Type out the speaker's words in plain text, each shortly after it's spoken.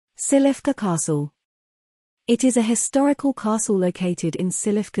Silifke Castle. It is a historical castle located in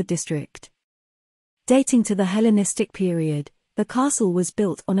Silifke district. Dating to the Hellenistic period, the castle was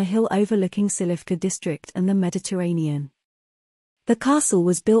built on a hill overlooking Silifke district and the Mediterranean. The castle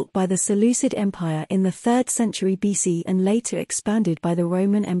was built by the Seleucid Empire in the 3rd century BC and later expanded by the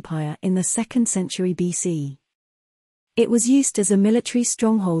Roman Empire in the 2nd century BC. It was used as a military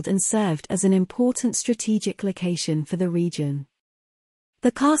stronghold and served as an important strategic location for the region.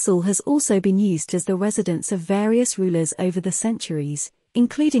 The castle has also been used as the residence of various rulers over the centuries,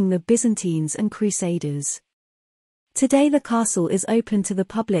 including the Byzantines and Crusaders. Today the castle is open to the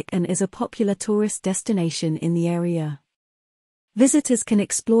public and is a popular tourist destination in the area. Visitors can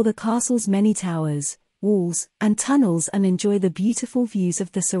explore the castle's many towers, walls, and tunnels and enjoy the beautiful views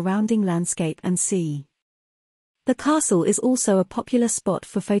of the surrounding landscape and sea. The castle is also a popular spot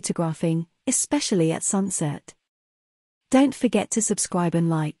for photographing, especially at sunset. Don't forget to subscribe and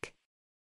like.